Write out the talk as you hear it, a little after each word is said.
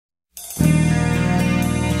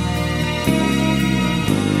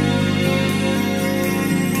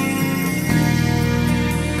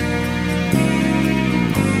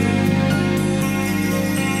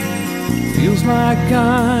like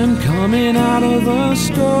I'm coming out of a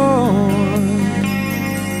storm,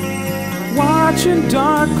 watching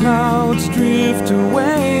dark clouds drift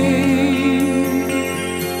away,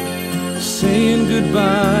 saying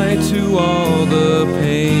goodbye to all the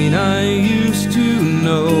pain I used to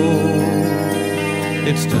know.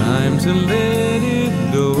 It's time to let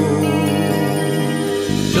it go.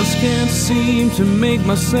 Just can't seem to make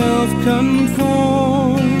myself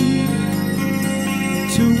conform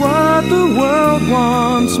to what the world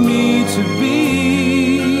wants me to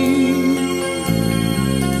be,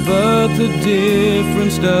 but the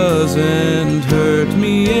difference doesn't hurt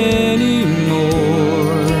me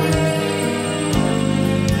anymore.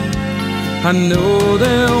 I know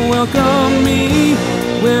they'll welcome me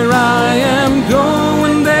where I am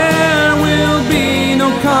going. There will be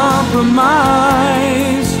no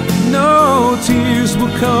compromise. No tears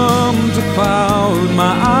will come to cloud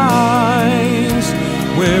my eyes.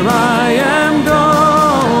 Where I am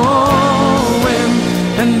going,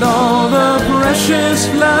 and all the precious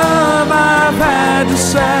love I've had to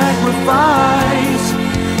sacrifice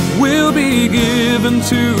will be given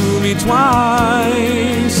to me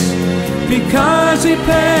twice, because he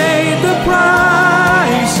paid the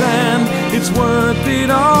price, and it's worth it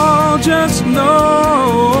all. Just knowing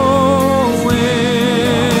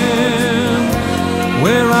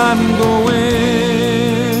where I'm going.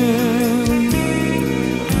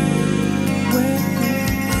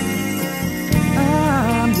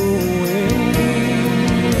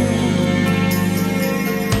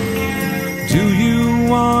 Do you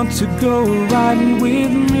want to go riding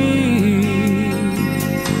with me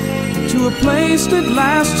to a place that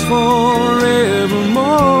lasts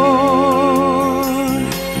forevermore?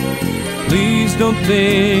 Please don't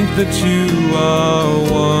think that you are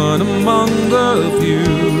one among the few.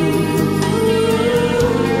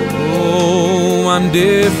 Oh, I'm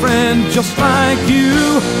different just like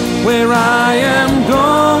you. Where I am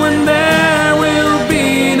going, there will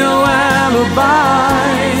be no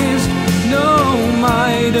alibis, no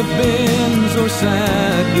might have beens or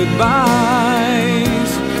sad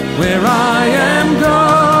goodbyes. Where I am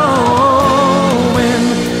going,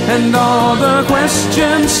 and all the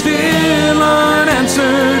questions still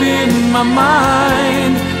unanswered in my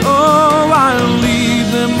mind, oh, I'll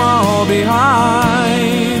leave them all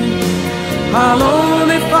behind. I'll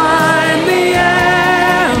only find the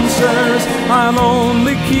answers, I'll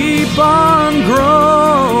only keep on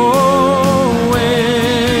growing.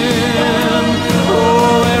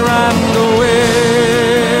 Oh, where I'm going,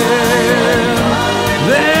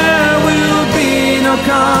 there will be no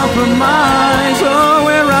compromise. Oh,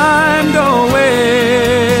 where I'm going,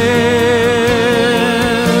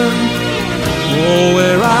 oh,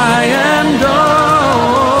 where I am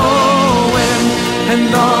going, and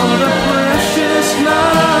all the precious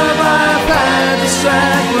love I've had to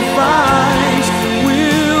sacrifice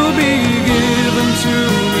will be given to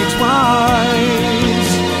me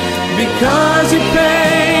twice, because he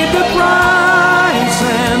paid the price,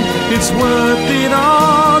 and it's worth it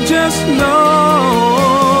all. Just knowing,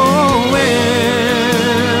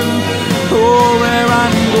 oh, where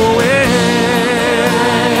I'm going.